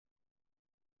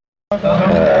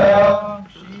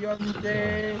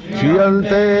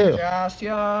Shiyante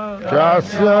Chasya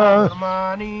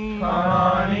Karmani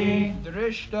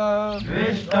Drishta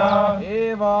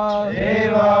Eva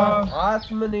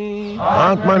Atmani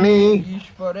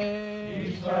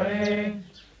Ishvare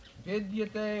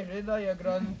Vidyate Hridaya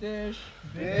Grantesh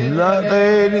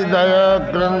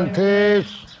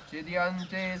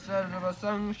Chidyante Sarva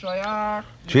Samshaya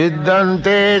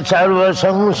Chiyante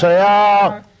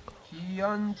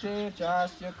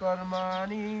Chasya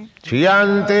Karmani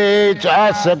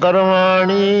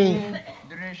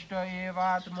Drishta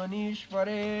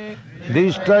Evatmanishvare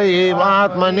Vidyate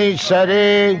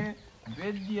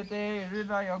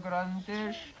Hridaya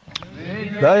Grantesh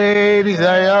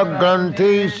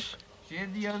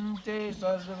Chidyante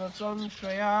Sarva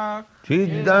Samshaya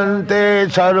Chiyante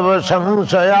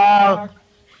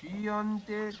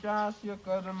Chasya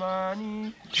Karmani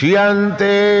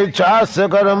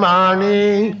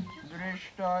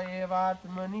Drishta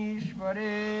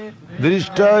Evatmanishvare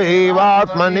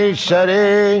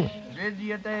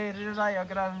Vidyate Hridaya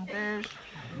Grantesh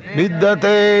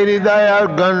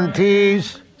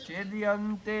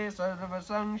Chidyante Sarva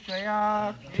Samshaya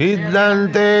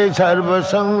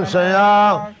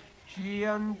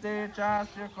Chiyante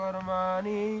Chasya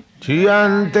Karmani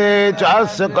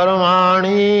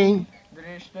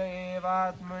Drishta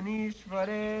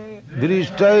Evatmanishvare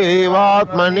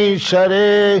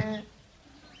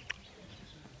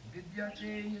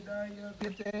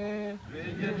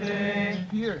Vidyate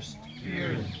Pierced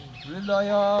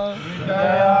Hridaya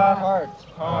Heart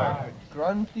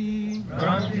Granthi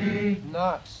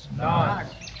Knots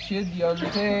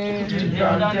Chidyante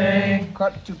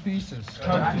Cut to pieces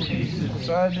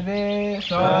Sadve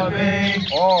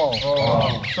All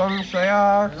Samshaya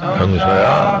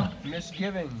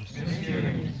Misgivings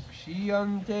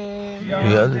Shiyante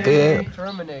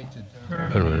Terminated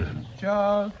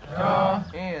Cha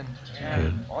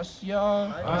and Asya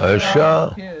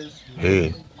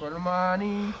His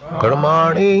Karmani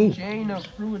Chain of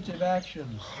fruitive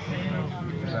actions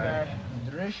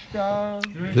Drishta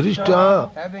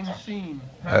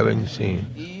Having seen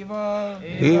Eva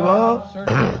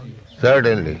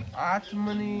Certainly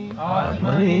Atmani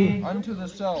Unto the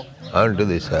self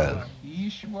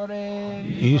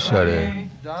Ishvare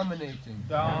Dominating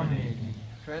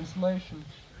Translation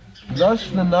Thus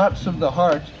the knots of the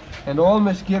heart and all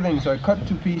misgivings are cut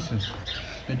to pieces.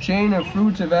 The chain of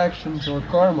fruits of actions or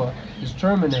karma is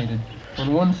terminated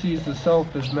when one sees the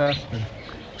self as master.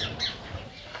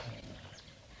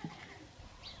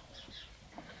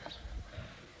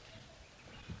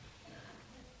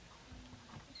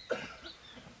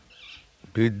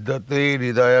 Vidyate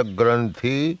Hridaya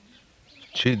Granthi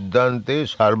Chiddante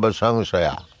Sarva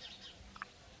Samshaya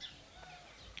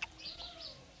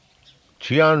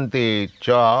Chiyante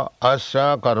Cha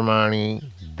Asya Karmani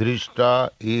Drishta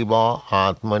Eva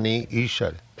Atmani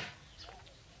Ishar.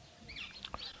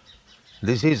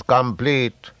 This is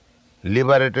complete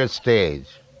liberated stage.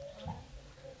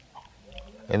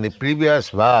 In the previous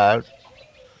verse,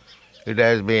 it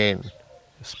has been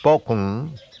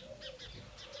spoken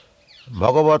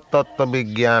Bhagavat Tattva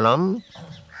Vijnanam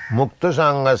Mukta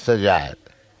Sangasya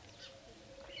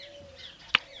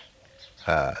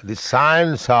Jayat. The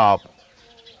science of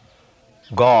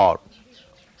God,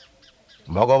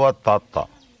 Bhagavat Tattva,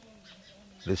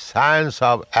 the science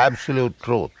of absolute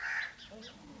truth,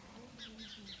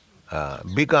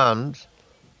 becomes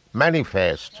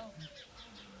manifest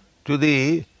to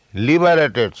the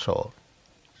liberated soul.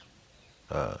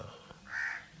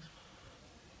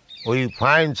 We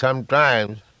find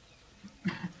sometimes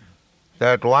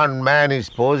that one man is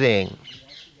posing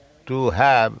to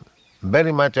have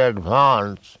very much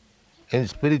advanced in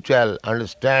spiritual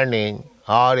understanding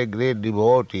or a great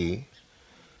devotee,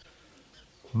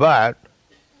 but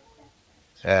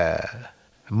Mukta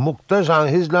Sangha,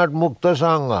 he is not Mukta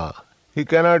Sangha. He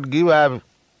cannot give up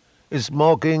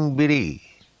smoking bidi.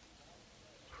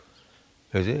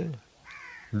 You see?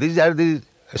 These are the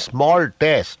small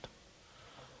tests.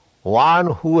 One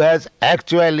who has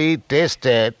actually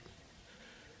tasted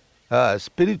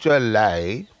spiritual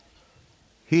life,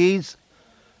 his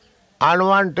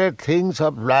unwanted things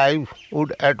of life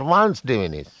would at once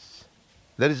diminish.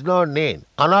 There is no need.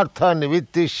 Anartha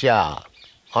nivittisya.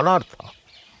 Anartha.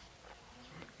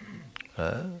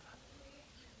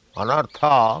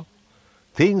 Anartha,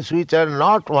 things which are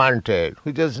not wanted,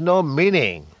 which has no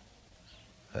meaning.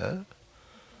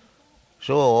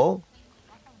 So,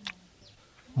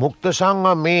 Mukta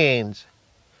Sangha means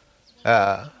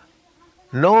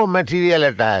no material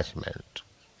attachment.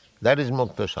 That is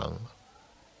Mukta Sangha.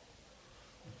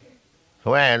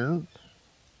 When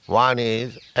one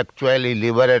is actually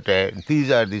liberated.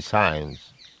 These are the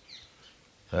signs.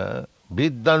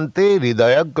 Vidyante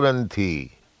hridaya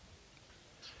granthi.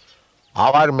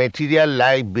 Our material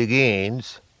life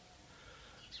begins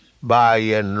by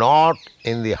a knot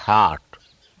in the heart.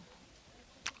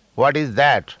 What is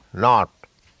that knot?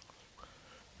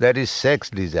 That is sex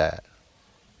desire.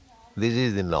 This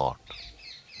is the knot.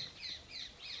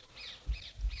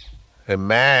 A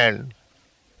man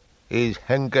is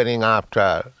hankering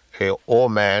after a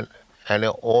woman, and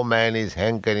a woman is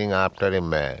hankering after a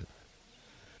man.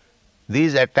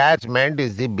 This attachment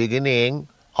is the beginning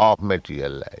of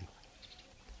material life.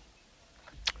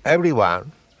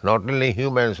 Everyone, not only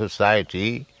human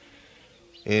society,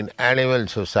 in animal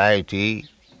society,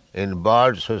 in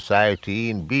bird society,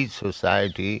 in beast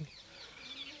society,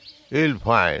 you'll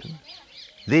find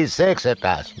this sex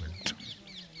attachment.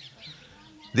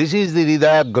 This is the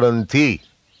hridaya granthi,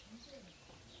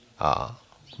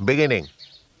 beginning.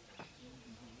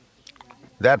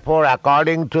 Therefore,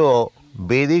 according to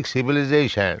Vedic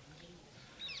civilization,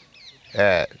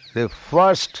 the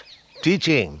first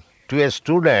teaching to a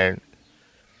student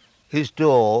is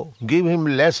to give him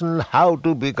lesson how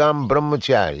to become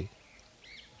brahmachari,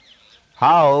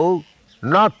 how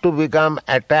not to become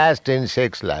attached in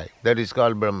sex life. That is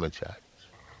called brahmachari.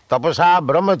 Tapasa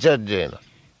brahmacharyena.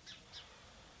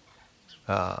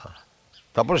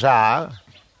 Tapasa,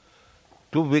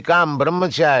 to become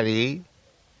brahmachari,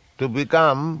 to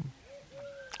become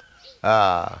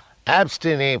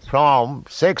abstinent from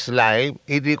sex life,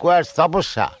 it requires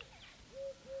tapasya.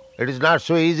 It is not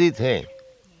so easy thing.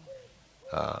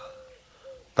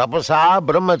 Tapasa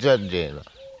brahmacharyena.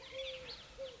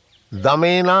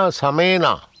 Damena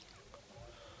samena.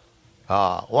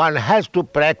 One has to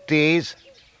practice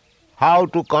how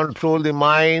to control the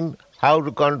mind, how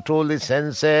to control the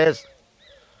senses.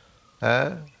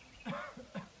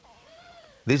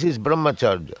 This is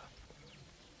brahmacharya.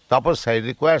 Tapasya, it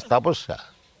requires tapasya.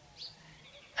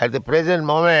 At the present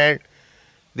moment,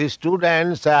 the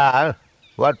students are,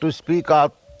 what to speak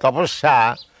of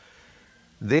tapasya,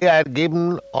 they are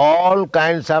given all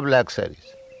kinds of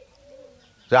luxuries.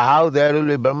 So how there will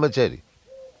be brahmachari?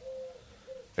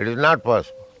 It is not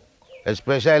possible.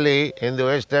 Especially in the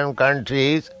Western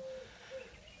countries,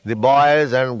 the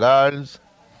boys and girls,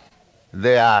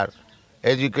 they are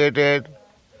educated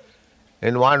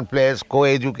in one place,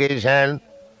 co-education,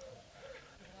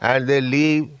 and they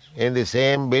live in the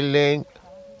same building,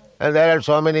 and there are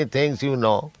so many things you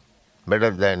know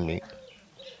better than me.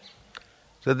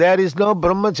 So there is no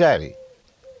brahmachari.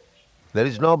 There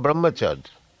is no brahmacharya.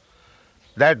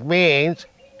 That means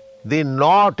the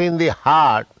knot in the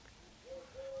heart,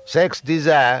 sex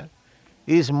desire,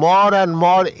 is more and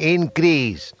more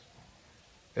increased.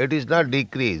 It is not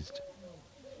decreased.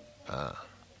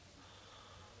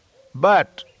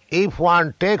 But if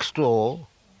one takes to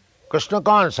Krishna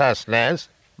consciousness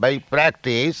by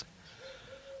practice,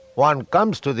 one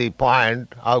comes to the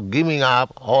point of giving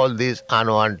up all these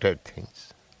unwanted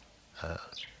things.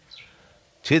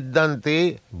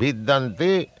 Chiddanti,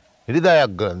 viddanti, hridaya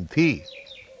granthi.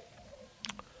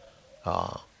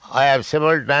 I have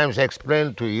several times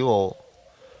explained to you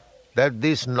that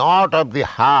this knot of the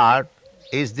heart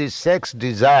is the sex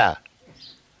desire.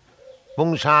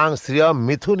 Pungsang striya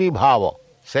mithuni bhava.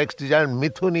 Sex desire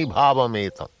mithuni bhava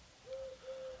metam.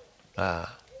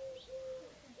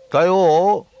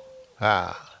 Tayo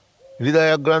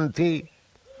hridaya granthi.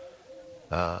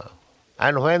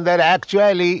 And when they are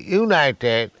actually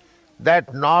united,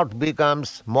 that knot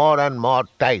becomes more and more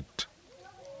tight.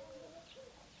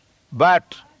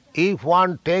 But if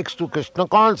one takes to Krishna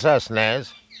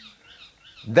consciousness,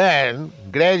 then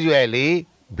gradually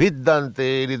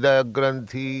vidyante hridaya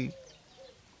granthi,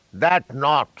 that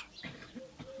knot,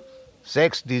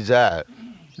 sex desire,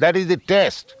 that is the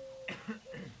test.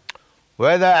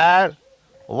 Whether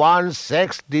one's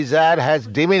sex desire has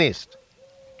diminished,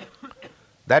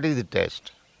 that is the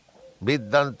test.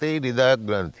 Vidyante hridaya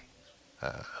granthi.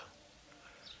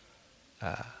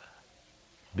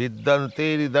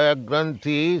 Vidyante hridaya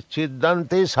granthi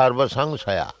chiddante sarva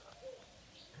samshaya.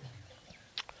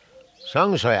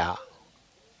 Samshaya.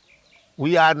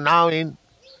 We are now in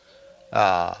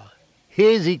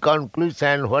hazy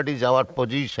conclusion. What is our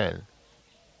position?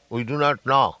 We do not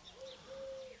know.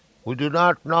 We do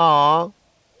not know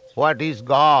what is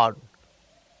God,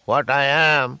 what I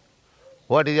am,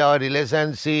 what is our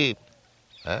relationship.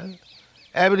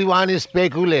 Everyone is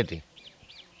speculating.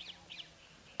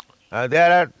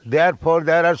 Therefore,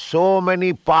 there are so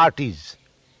many parties.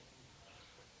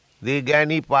 The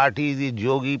Jnani party, the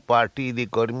Yogi party, the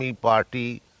Karmi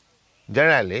party,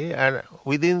 generally, and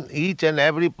within each and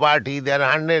every party there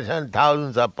are hundreds and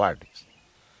thousands of parties.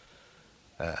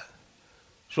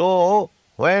 So,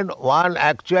 when one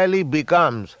actually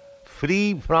becomes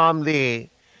free from the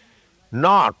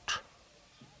knot,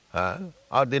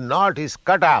 or the knot is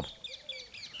cut off,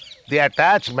 the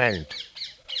attachment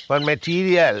for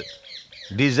material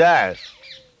desire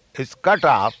is cut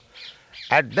off,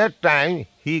 at that time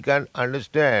he can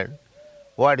understand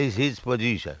what is his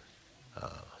position.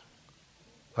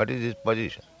 What is his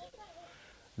position?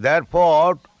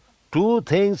 Therefore, two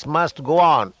things must go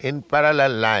on in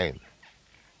parallel line.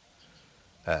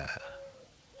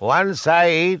 One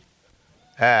side,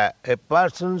 a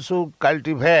person should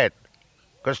cultivate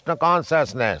Krishna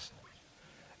consciousness,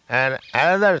 and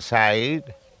another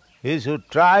side, he should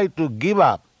try to give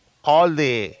up all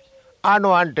the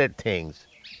unwanted things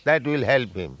that will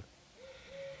help him.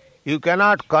 You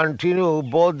cannot continue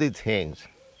both the things.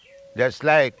 Just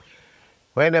like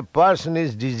when a person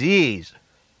is diseased,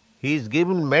 he is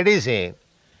given medicine,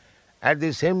 at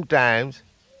the same time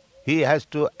he has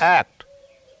to act,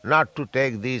 not to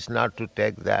take this, not to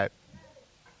take that.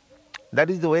 That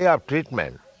is the way of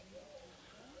treatment.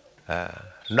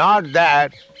 Not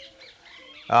that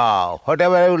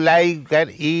whatever you like you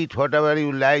can eat, whatever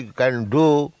you like you can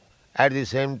do, at the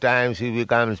same time you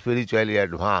become spiritually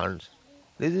advanced.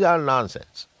 This is all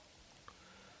nonsense.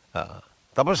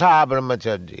 Tapasa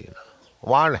brahmacharya.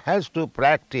 One has to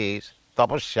practice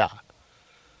tapasya.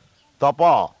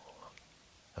 Tapa.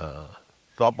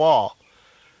 Tapa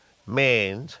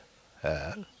means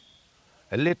a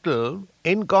little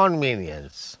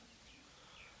inconvenience,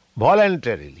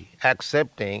 voluntarily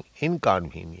accepting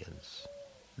inconvenience.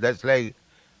 That's like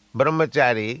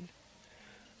brahmachari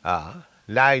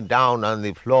lie down on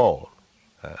the floor.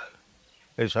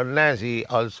 A sannyasi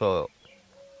also,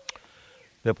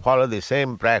 they follow the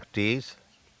same practice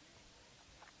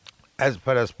as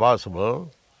far as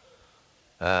possible,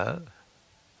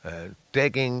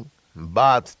 taking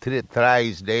bath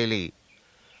thrice daily,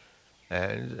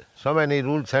 and so many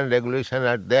rules and regulations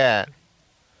are there,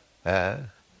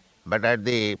 but at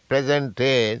the present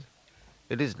age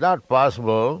it is not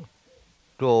possible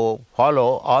to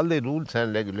follow all the rules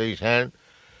and regulations,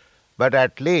 but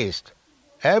at least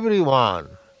everyone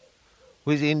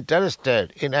who is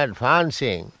interested in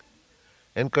advancing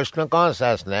in Krishna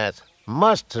consciousness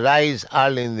must rise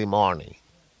early in the morning,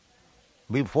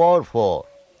 before 4,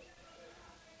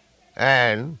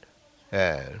 and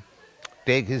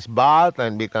take his bath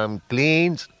and become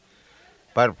clean,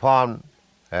 perform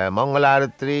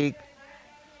Mangalarati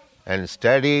and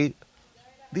study.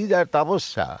 These are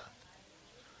tapasya.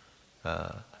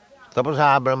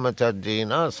 Tapasa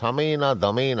brahmacharjina samena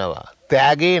damena va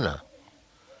tyagena.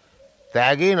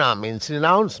 Tyagena means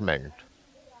renouncement.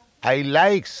 I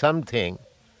like something,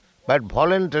 but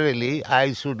voluntarily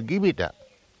I should give it up.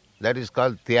 That is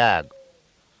called tyag.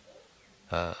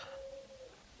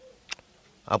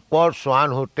 Of course,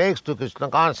 one who takes to Krishna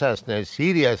consciousness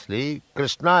seriously,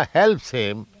 Krishna helps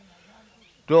him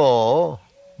to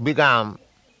become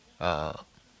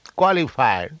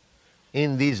qualified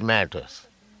in these matters.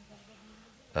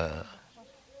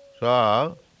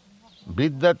 So,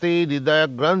 vidyati hridaya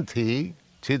granthi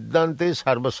chiddante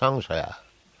sarva samsaya.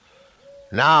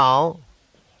 Now,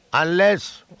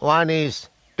 unless one is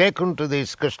taken to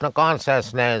this Krishna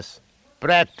consciousness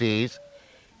practice,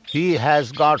 he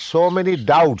has got so many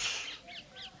doubts.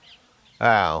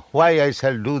 Why I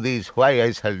shall do this, why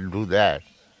I shall do that.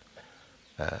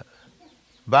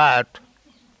 But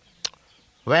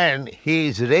when he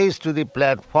is raised to the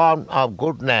platform of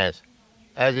goodness,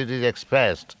 as it is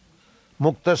expressed,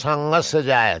 mukta sangasya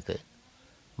jayate,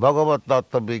 bhagavat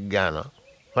tattva vijnana,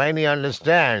 when he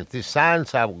understands the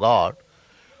science of God,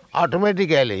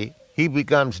 automatically he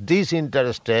becomes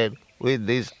disinterested with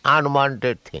these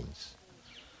unwanted things.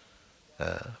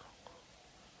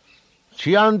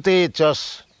 Chiyante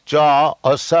cha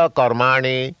asa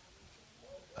karmani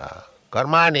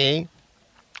karmani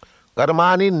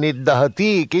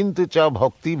niddahati kintu cha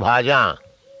bhakti bhaja.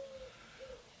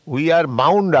 We are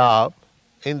bound up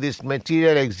in this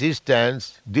material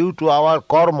existence due to our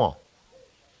karma.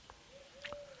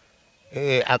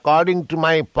 According to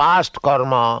my past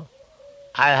karma,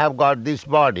 I have got this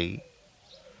body,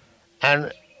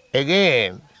 and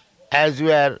again, as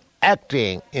we are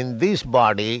acting in this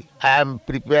body, I am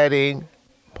preparing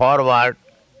forward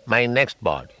my next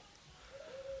body.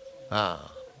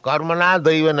 Karmana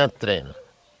daivanatrena.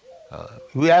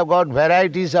 We have got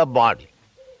varieties of body.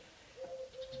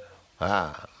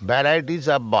 Varieties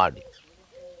of body.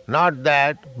 Not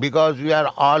that because we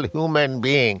are all human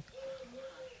beings,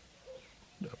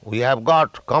 we have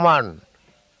got common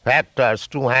factors,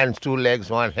 2 hands, 2 legs,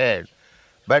 1 head.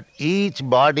 But each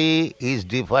body is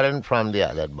different from the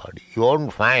other body. You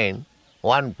won't find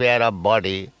one pair of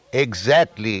body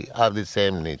exactly of the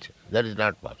same nature. That is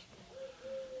not possible.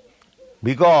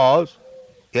 Because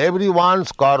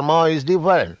everyone's karma is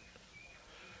different.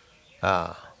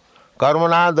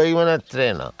 Karmana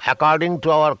daivanatrena. According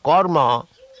to our karma,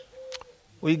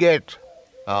 we get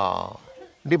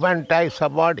different types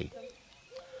of body.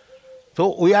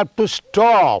 So we have to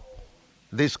stop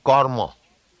this karma.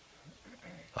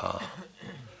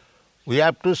 We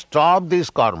have to stop this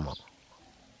karma.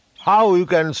 How you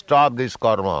can stop this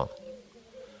karma?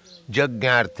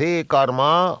 Jagyarthe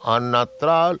karma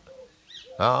annatra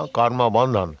karma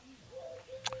bandhan.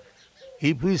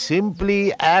 If we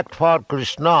simply act for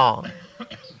Krishna,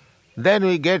 then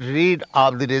we get rid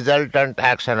of the resultant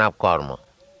action of karma.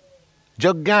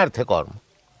 Jagyarthe karma.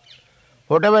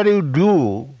 Whatever you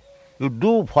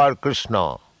do for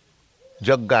Krishna.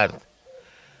 Jagyarthe.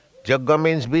 Jagga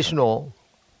means Vishnu.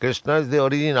 Krishna is the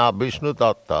origin of Vishnu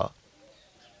Tattva.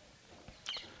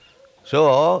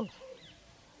 So,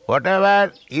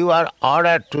 whatever you are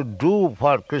ordered to do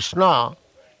for Krishna,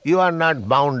 you are not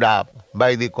bound up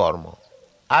by the karma.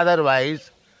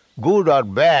 Otherwise, good or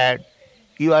bad,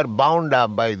 you are bound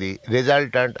up by the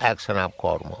resultant action of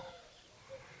karma.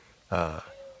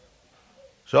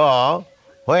 So,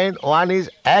 when one is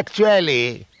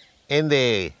actually in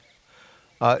the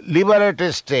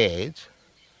liberated stage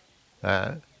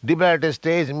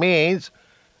means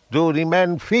to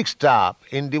remain fixed up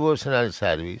in devotional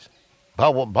service,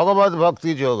 Bhagavad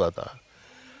Bhakti Yogata.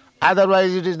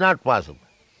 Otherwise it is not possible.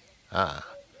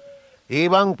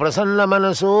 Evang prasanna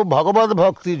manaso Bhagavad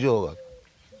Bhakti Yoga.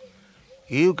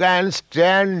 You can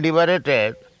stand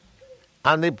liberated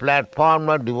on the platform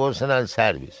of devotional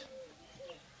service.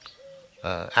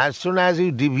 As soon as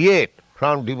you deviate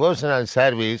from devotional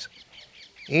service,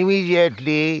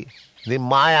 immediately the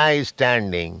Maya is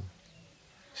standing.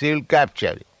 She will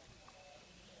capture you.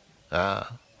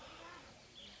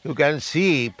 You can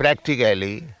see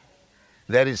practically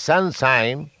there is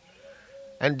sunshine,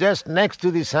 and just next to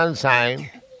the sunshine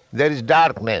there is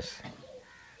darkness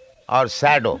or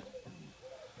shadow.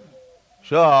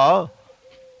 So,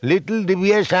 little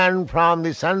deviation from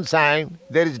the sunshine,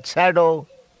 there is shadow,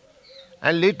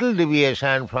 and little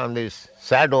deviation from this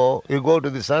shadow, you go to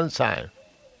the sunshine.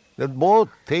 That both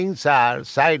things are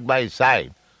side by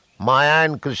side, Maya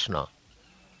and Krishna.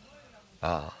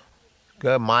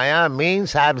 Maya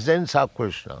means absence of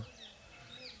Krishna.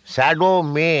 Shadow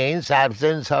means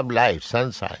absence of light,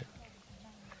 sunshine.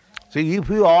 So if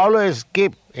you always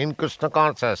keep in Krishna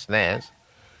consciousness,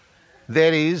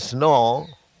 there is no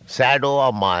shadow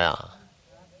of Maya.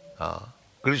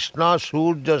 Krishna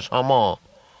Surya Sama,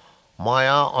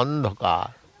 Maya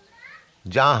Andhakar.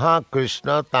 Jaha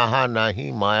Krishna taha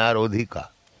nahi Maya Rodhika.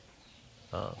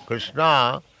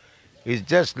 Krishna is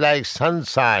just like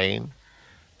sunshine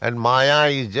and Maya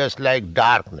is just like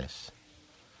darkness.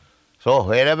 So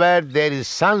wherever there is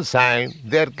sunshine,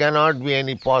 there cannot be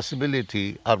any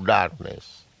possibility of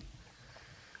darkness.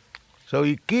 So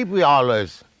you keep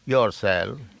always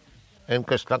yourself in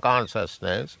Krishna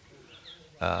consciousness,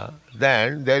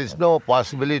 then there is no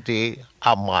possibility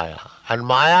of Maya. And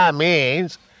Maya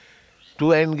means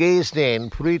to engage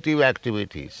in fruitive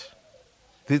activities.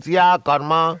 Titiya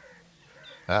karma,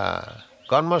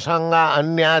 karma sangha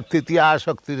anya titiya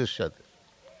shakti rishyate.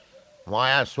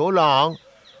 Maya, so long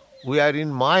we are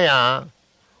in Maya,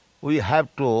 we have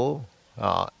to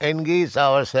engage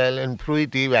ourselves in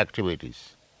fruitive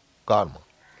activities, karma.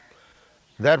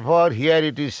 Therefore, here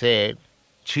it is said,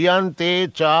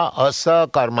 Chiyante cha asa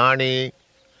karmani,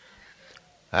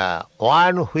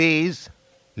 one who is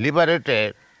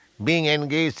liberated, being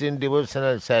engaged in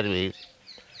devotional service,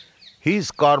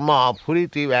 his karma,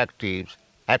 fruitive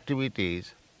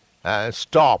activities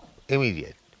stop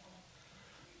immediately.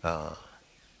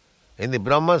 In the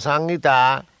Brahma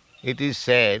Samhita, it is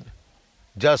said,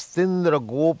 Jastindra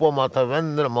gopa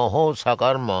matavendra maho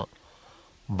sakarma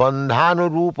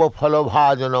bandhanu rupa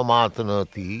phalabhajana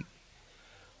matnati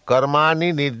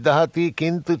karmani nirdahati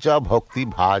kintu cha bhakti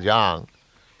bhajang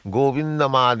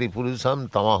govindamadi purusam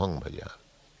tamahang bhaja.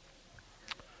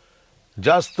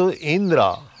 Just to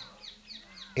Indra.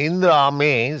 Indra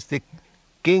means the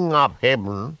king of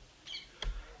heaven,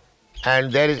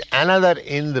 and there is another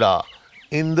Indra,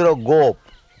 Indra Gop.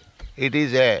 It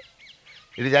is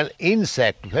an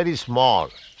insect, very small.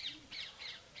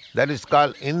 That is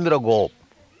called Indra Gop.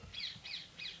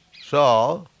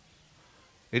 So,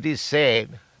 it is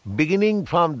said, beginning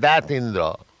from that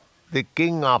Indra, the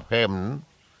king of heaven,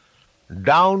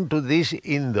 down to this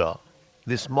Indra,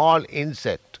 the small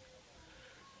insect,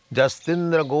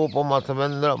 Jastindra Gopa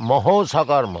Mathavendra Maho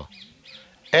Sakarma.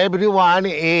 Everyone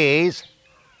is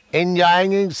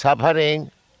enjoying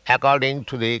suffering according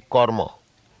to the karma.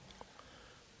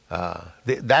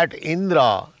 That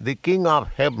Indra, the king of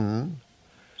heaven,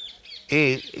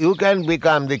 you can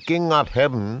become the king of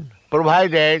heaven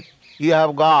provided you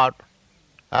have got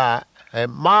a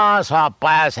mass of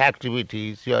pious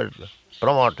activities you are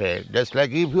promoted. Just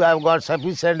like if you have got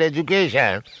sufficient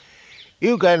education,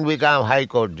 you can become High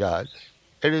Court judge.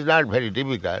 It is not very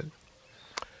difficult.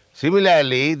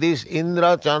 Similarly, this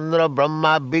Indra, Chandra,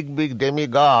 Brahma, big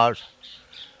demigods,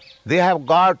 they have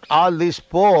got all these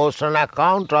posts on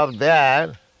account of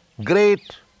their great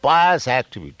pious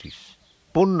activities,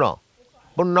 punya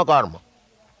karma.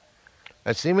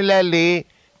 And similarly,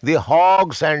 the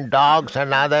hogs and dogs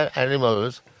and other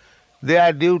animals, they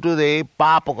are due to the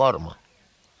papa karma,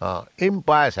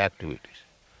 impious activities.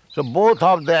 So both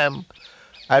of them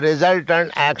are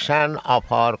resultant action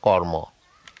of our karma.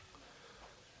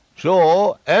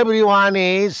 So everyone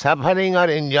is suffering or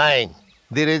enjoying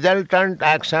the resultant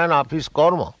action of his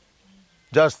karma.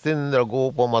 Jastindra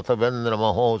Gopa Mathavendra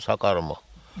Maho Sakarma.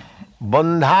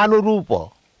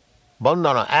 Bandhanurupa,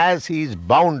 bandhana, as he is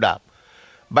bound up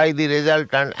by the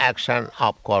resultant action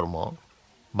of karma.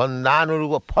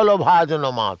 Bandhanurupa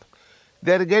phalabhajana mat.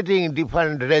 They are getting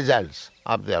different results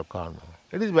of their karma.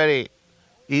 It is very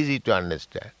easy to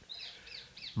understand.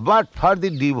 But for the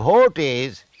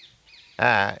devotees,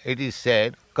 it is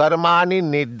said, karmani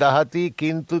niddahati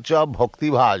kintu cha bhakti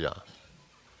bhaja.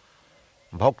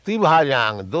 Bhakti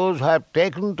bhajang, those who have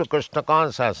taken to Krishna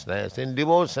consciousness in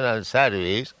devotional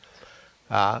service,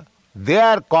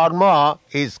 their karma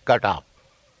is cut off.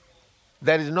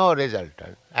 There is no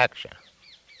resultant action.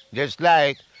 Just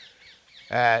like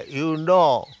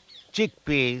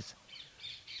chickpeas.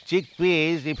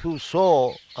 Chickpeas, if you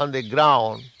sow on the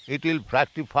ground, it will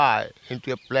fructify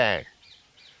into a plant.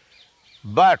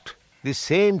 But the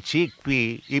same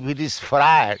chickpea, if it is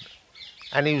fried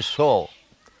and you sow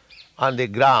on the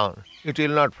ground, it will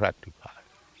not fructify.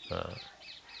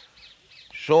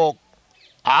 So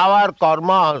our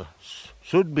karma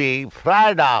should be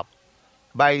fried up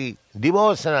by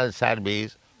devotional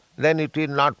service, then it will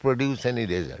not produce any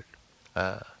result.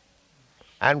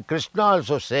 And Krishna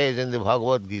also says in the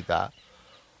Bhagavad Gita,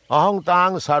 aham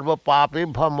tang sarva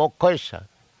papibha mokkhaisya.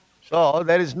 So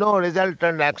there is no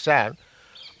resultant action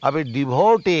of a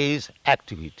devotee's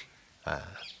activity.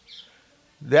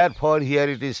 Therefore here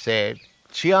it is said,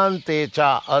 chiyante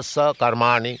cha asa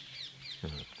karmani.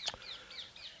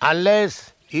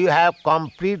 Unless you have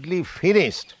completely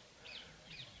finished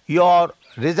your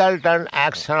resultant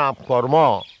action of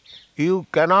karma, you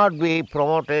cannot be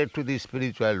promoted to the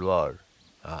spiritual world.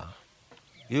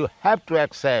 You have to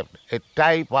accept a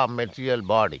type of material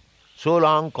body. So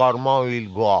long karma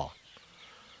will go on.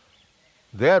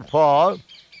 Therefore,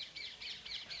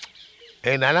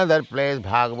 in another place,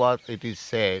 Bhagavat, it is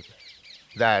said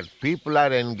that people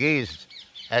are engaged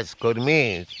as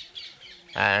kurmis,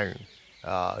 and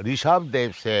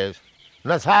Rishabdev says,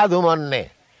 na sadhu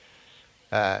manne.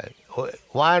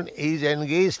 One is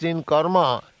engaged in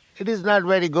karma, it is not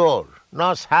very good.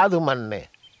 Na sadhu manne.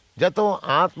 Jato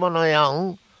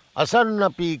atmanayang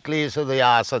asannapi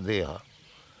klesadayasa deha.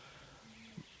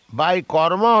 By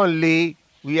karma only,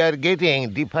 we are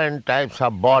getting different types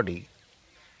of body.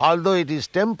 Although it is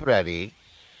temporary,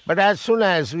 but as soon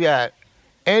as we are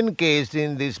encased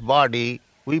in this body,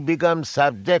 we become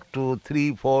subject to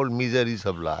threefold miseries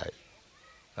of life.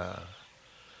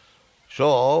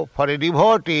 So, for a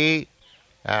devotee,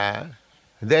 there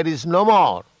is no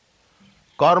more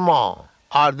karma,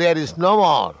 or there is no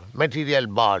more material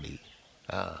body.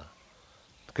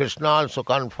 Krishna also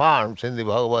confirms in the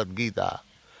Bhagavad Gita,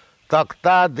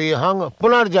 takta dehang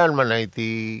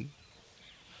punarjanmanaiti.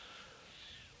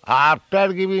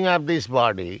 After giving up this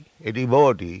body, a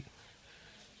devotee,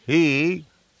 he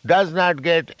does not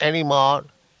get any more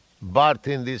birth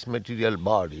in this material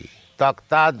body.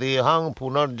 Takta dehang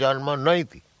punarjanma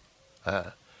naiti.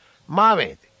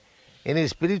 Mameti. In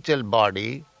his spiritual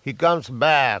body, he comes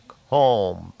back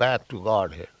home, back to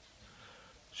Godhead.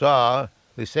 So,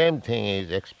 the same thing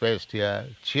is expressed here.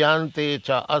 Chiyante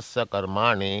cha assa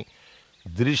karmani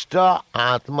drishta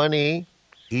atmani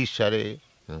ishare.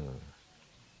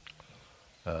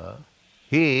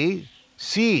 He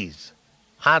sees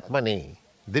atmani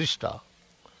drishta.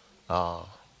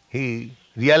 He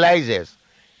realizes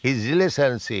his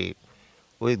relationship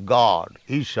with God,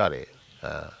 Ishare.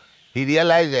 He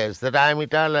realizes that I am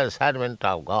eternal servant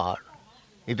of God,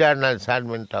 eternal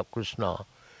servant of Krishna.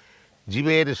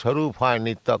 Jiver Sarupa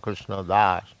Nitya Krishna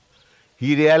Das.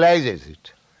 He realizes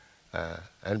it.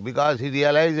 And because he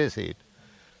realizes it,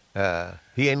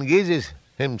 he engages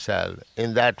himself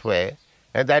in that way,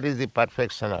 and that is the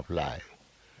perfection of life.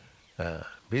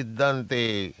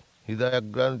 Viddante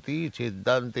hidayagranti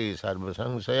chiddanti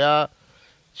sarvasangsaya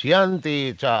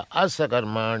chiyanti cha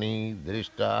asakarmani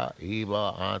drishta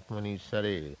eva atmani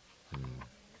sare.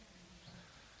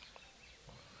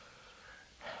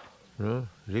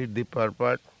 Read the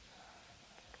purport.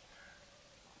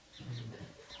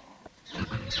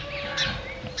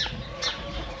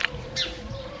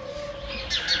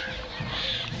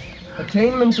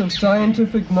 Attainment of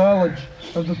scientific knowledge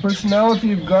of the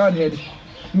personality of Godhead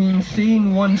means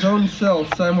seeing one's own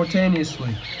self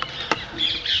simultaneously.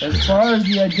 As far as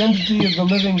the identity of the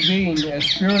living being as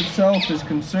spirit self is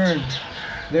concerned,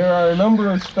 there are a number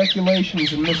of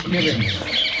speculations and misgivings.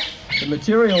 The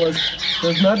materialist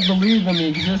does not believe in the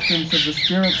existence of the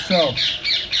spirit self,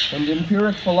 and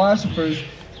empiric philosophers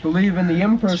believe in the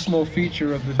impersonal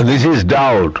feature of the... This is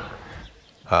doubt,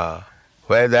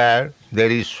 whether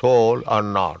there is soul or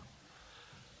not.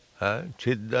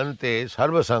 Chiddante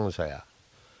sarvasangsaya.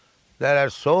 There are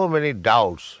so many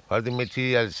doubts for the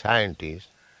material scientist.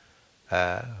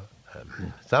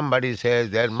 Somebody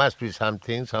says there must be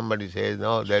something, somebody says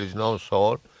no, there is no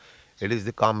soul. It is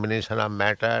the combination of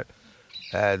matter,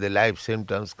 the life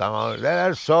symptoms come out. There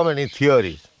are so many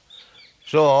theories.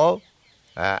 So,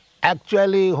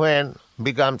 actually when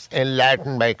becomes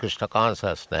enlightened by Krishna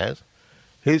consciousness,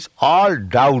 his all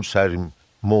doubts are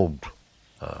removed.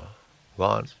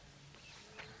 Gone.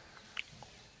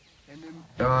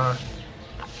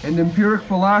 And empiric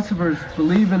philosophers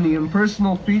believe in the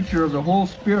impersonal feature of the whole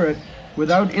spirit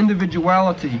without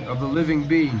individuality of the living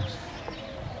beings.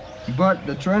 But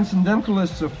the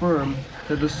transcendentalists affirm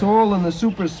that the soul and the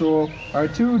supersoul are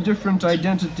two different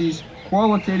identities,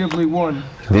 qualitatively one.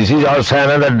 This is also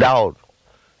another doubt,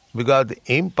 because the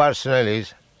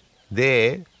impersonalists,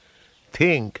 they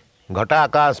think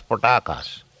ghatakas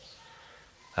patakas.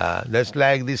 That's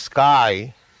like the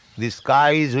sky. The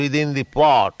sky is within the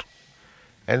pot,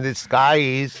 and the sky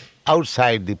is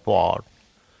outside the pot.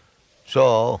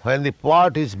 So when the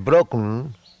pot is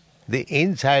broken, the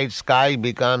inside sky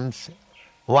becomes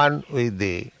one with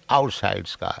the outside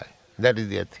sky. That is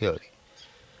their theory.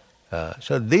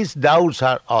 So these doubts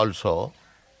are also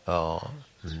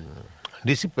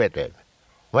dissipated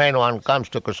when one comes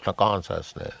to Krishna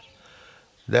consciousness,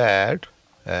 that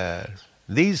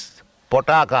these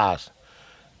potakas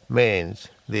means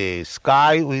the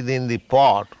sky within the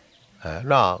pot,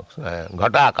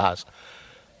 ghatakas,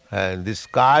 and the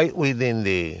sky within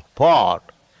the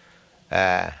pot,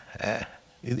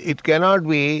 it cannot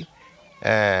be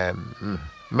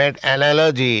made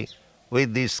analogy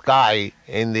with the sky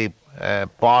in the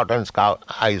pot and sky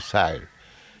outside,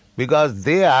 because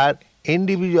they are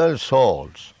individual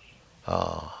souls.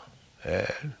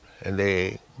 And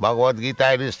the Bhagavad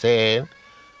Gita is saying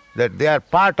that they are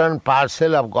part and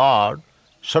parcel of God,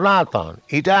 Sanatan,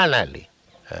 eternally.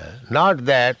 Not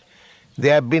that they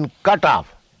have been cut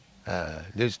off.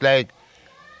 Just like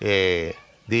the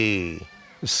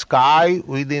sky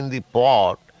within the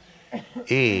pot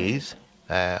is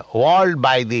walled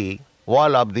by the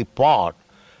wall of the pot,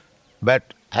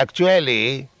 but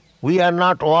actually we are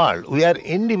not walled, we are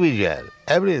individual.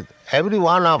 Every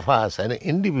one of us an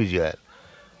individual.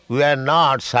 We are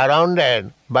not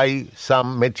surrounded by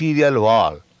some material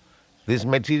wall. This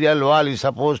material wall is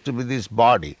supposed to be this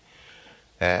body.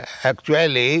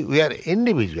 Actually, we are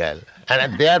individual,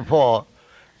 and therefore,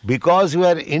 because we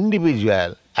are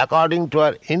individual, according to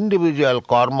our individual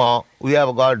karma, we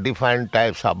have got different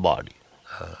types of body.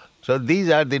 So these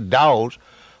are the doubts.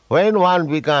 When one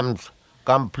becomes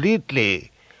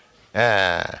completely,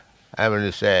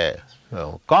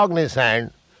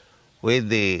 cognizant with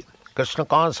the Krishna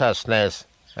consciousness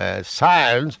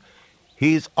science,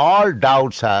 his all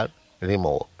doubts are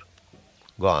removed,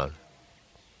 gone.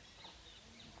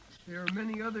 There are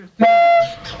many other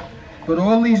things, but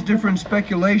all these different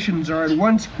speculations are at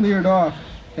once cleared off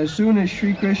as soon as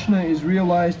Sri Krishna is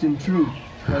realized in truth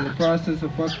by the process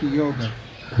of Bhakti Yoga.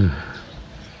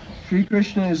 Sri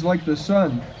Krishna is like the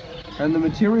sun, and the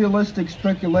materialistic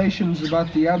speculations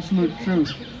about the absolute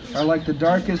truth are like the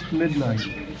darkest midnight.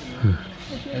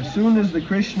 As soon as the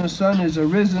Krishna sun is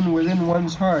arisen within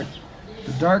one's heart,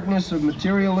 the darkness of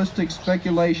materialistic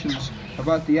speculations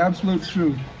about the absolute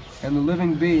truth and the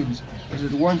living beings is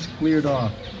at once cleared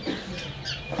off.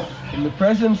 In the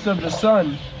presence of the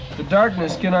sun, the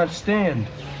darkness cannot stand,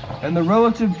 and the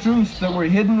relative truths that were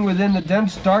hidden within the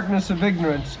dense darkness of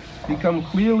ignorance become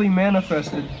clearly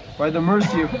manifested by the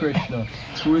mercy of Krishna,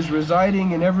 who is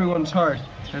residing in everyone's heart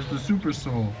as the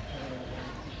Supersoul.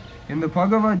 In the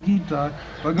Bhagavad Gita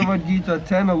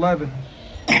 10:11,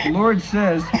 the Lord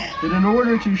says that in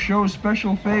order to show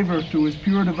special favor to his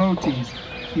pure devotees,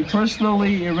 he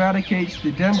personally eradicates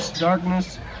the dense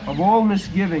darkness of all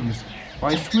misgivings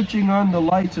by switching on the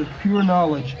light of pure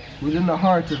knowledge within the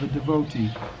heart of a devotee.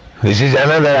 This is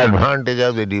another advantage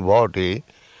of the devotee,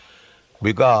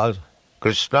 because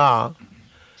Krishna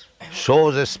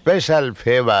shows a special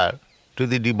favor to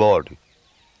the devotee.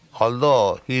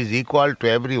 Although he is equal to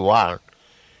everyone,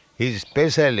 he is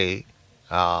specially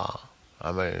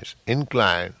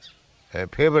inclined,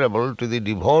 favorable to the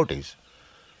devotees.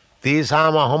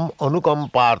 Tesam aham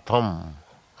anukampartham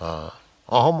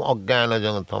aham ajnana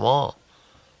janatama.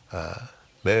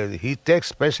 He takes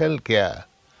special care.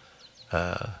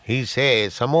 He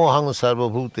says, samohang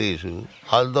sarvabhuteshu,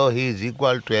 although he is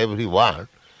equal to everyone,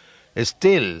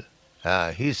 still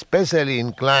he is specially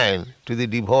inclined to the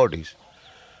devotees.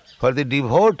 For the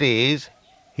devotees,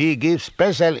 he gives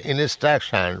special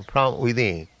instruction from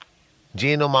within.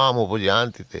 Jeno mam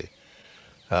upajantite.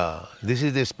 This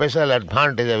is the special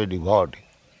advantage of a devotee.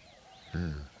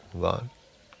 Go on.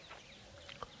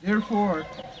 Therefore,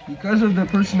 because of the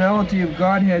personality of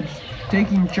Godhead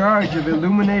taking charge of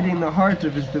illuminating the heart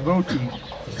of his devotee,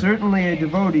 certainly a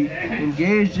devotee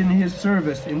engaged in his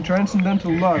service in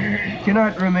transcendental love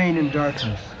cannot remain in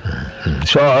darkness.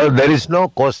 So there is no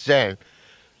question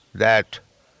that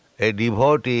a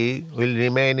devotee will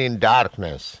remain in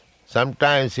darkness.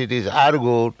 Sometimes it is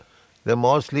argued that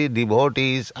mostly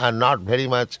devotees are not very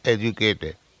much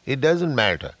educated. It doesn't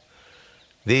matter.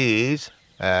 These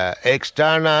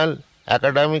external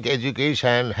academic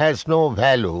education has no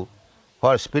value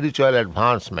for spiritual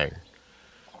advancement.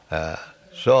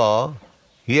 So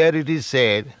here it is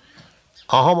said,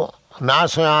 aham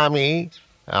nasayami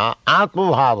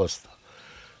atmabhavastha.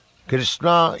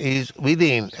 Krishna is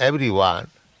within everyone,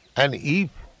 and if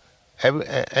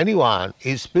anyone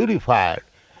is purified,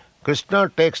 Krishna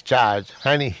takes charge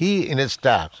and he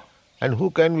instructs. And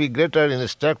who can be greater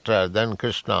instructor than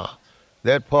Krishna?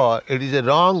 Therefore, it is a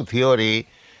wrong theory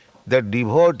that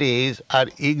devotees are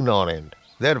ignorant.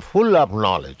 They are full of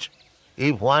knowledge.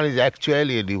 If one is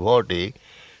actually a devotee,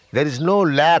 there is no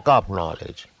lack of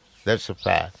knowledge. That's a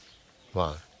fact.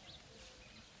 One.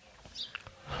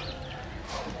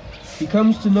 He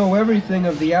comes to know everything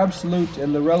of the absolute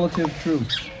and the relative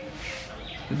truth.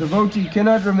 The devotee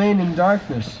cannot remain in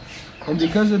darkness, and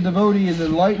because the devotee is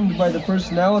enlightened by the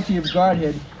personality of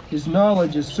Godhead, his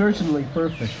knowledge is certainly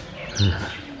perfect.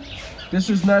 This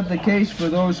is not the case for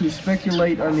those who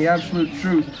speculate on the absolute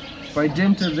truth by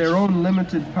dint of their own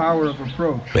limited power of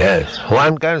approach. Yes,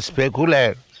 one can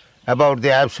speculate about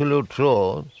the absolute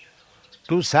truth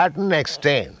to a certain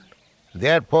extent.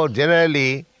 Therefore,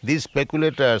 generally, these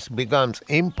speculators become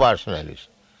impersonalists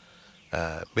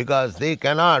because they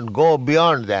cannot go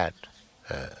beyond that.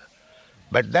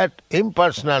 But that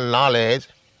impersonal knowledge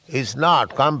is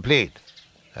not complete.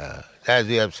 As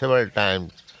we have several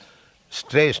times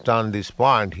stressed on this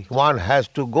point, one has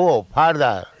to go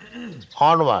further,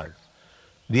 onward.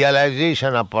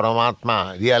 Realization of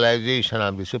Paramatma, realization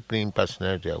of the Supreme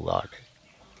Personality of Godhead.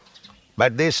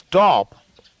 But they stop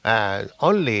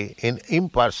only in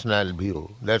impersonal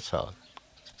view, that's all.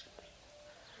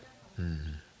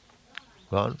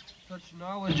 Go on. Such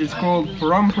knowledge is called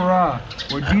parampara,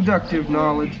 or deductive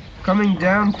knowledge, coming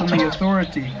down from the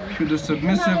authority to the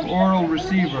submissive oral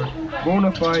receiver,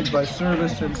 bona fide by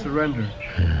service and surrender.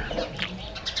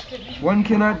 One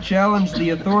cannot challenge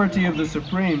the authority of the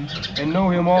Supreme and know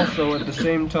him also at the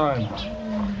same time.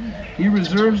 He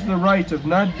reserves the right of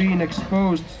not being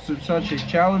exposed to such a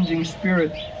challenging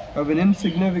spirit of an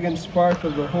insignificant spark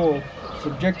of the whole,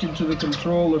 subjected to the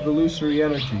control of illusory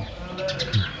energy.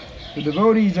 The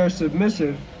devotees are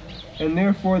submissive, and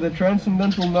therefore the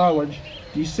transcendental knowledge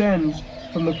descends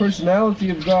from the personality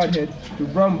of Godhead to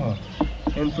Brahma,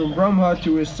 and from Brahma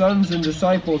to his sons and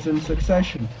disciples in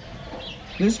succession.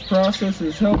 This process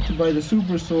is helped by the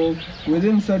Supersoul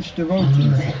within such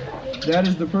devotees. That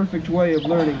is the perfect way of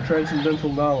learning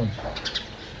transcendental knowledge.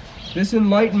 This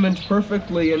enlightenment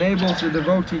perfectly enables the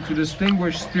devotee to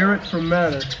distinguish spirit from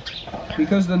matter,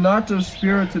 because the knot of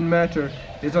spirit and matter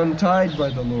is untied by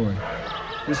the Lord.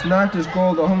 This knot is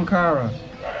called ahankara,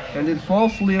 and it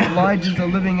falsely obliges a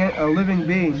living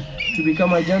being to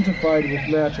become identified with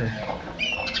matter.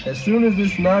 As soon as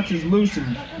this knot is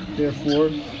loosened, therefore,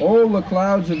 all the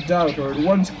clouds of doubt are at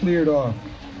once cleared off.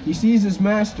 He sees his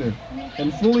master,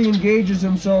 and fully engages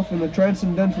himself in the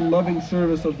transcendental loving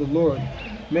service of the Lord,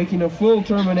 making a full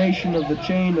termination of the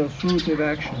chain of fruitive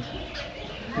action.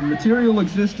 In material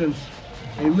existence,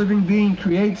 a living being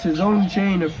creates his own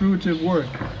chain of fruitive work,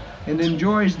 and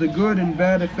enjoys the good and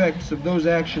bad effects of those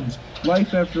actions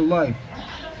life after life.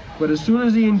 But as soon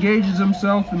as he engages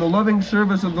himself in the loving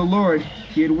service of the Lord,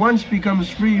 he at once becomes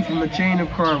free from the chain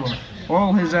of karma.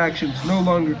 All his actions no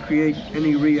longer create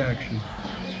any reaction.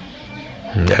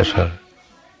 Yes, sir.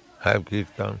 Have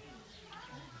Kirtan.